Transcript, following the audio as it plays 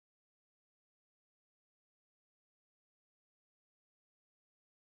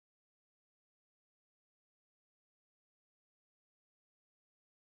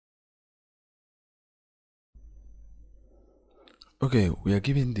Okay, we are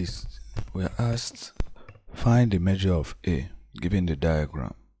given this. We are asked find the measure of A given the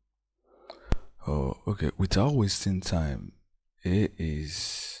diagram. Oh, okay. Without wasting time, A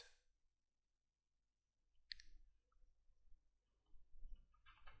is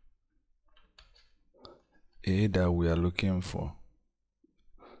A that we are looking for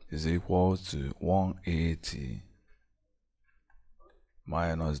is equal to 180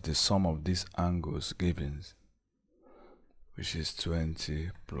 minus the sum of these angles given, which is 20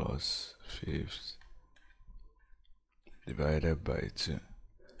 plus 50 divided by 2.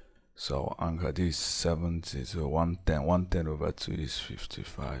 So our angle this is 70, so 110 over 2 is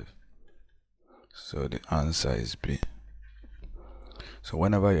 55. So the answer is B. So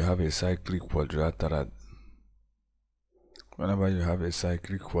whenever you have a cyclic quadrilateral,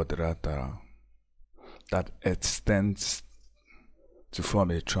 that extends to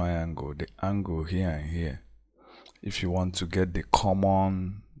form a triangle, the angle here and here, if you want to get the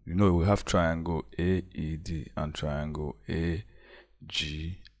common, we have triangle AED and triangle AGF.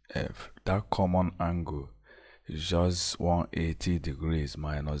 That common angle is just 180 degrees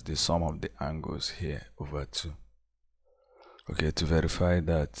minus the sum of the angles here over 2. Okay, to verify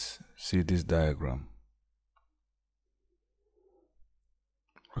that, see this diagram.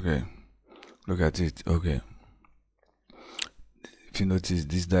 Okay, look at it. Okay, if you notice,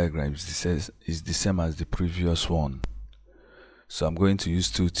 this diagram is the same as the previous one. So I'm going to use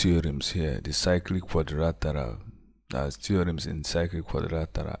two theorems here, the cyclic quadrilateral, that's theorems in cyclic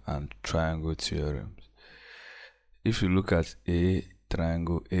quadrilateral, and triangle theorems. If you look at a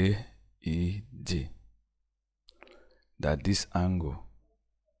triangle AED, that this angle,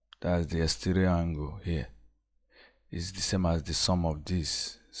 that's the exterior angle here, is the same as the sum of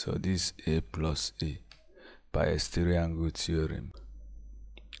this. So this A plus A by exterior angle theorem.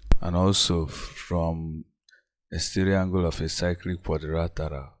 And also from exterior angle of a cyclic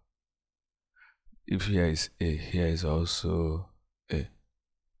quadrilateral, if here is A, here is also A.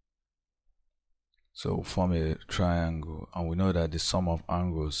 So we form a triangle, and we know that the sum of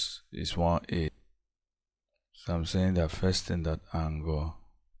angles is 180. So I'm saying that first thing, that angle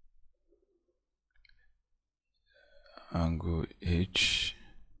H,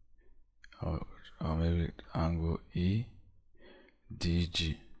 or maybe angle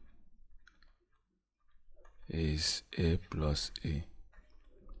EDG is A plus A,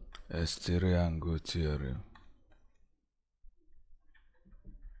 exterior angle theorem.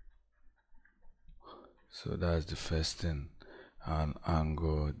 So that's the first thing. And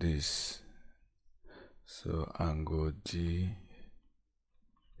angle this, so angle DHG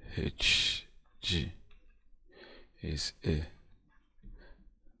is A,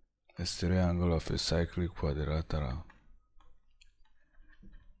 exterior angle of a cyclic quadrilateral.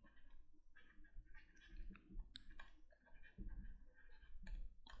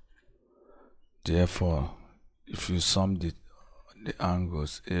 Therefore, if you sum the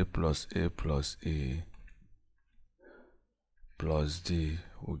angles A plus A plus A plus D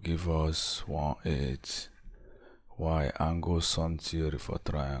will give us 180. Y angle sum theory for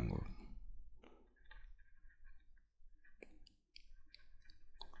triangle.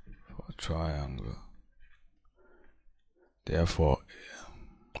 Therefore,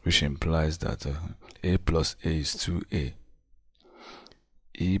 which implies that A plus A is 2A,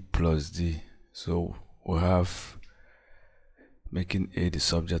 E plus D. So we have, making A the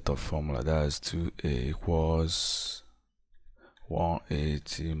subject of formula, that is 2A equals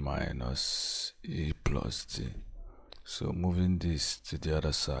 180 minus E plus D. So moving this to the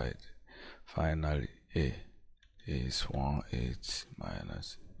other side, finally A is 180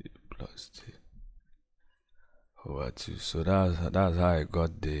 minus E plus D over 2. So that's how I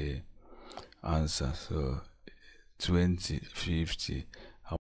got the answer. So 20, 50,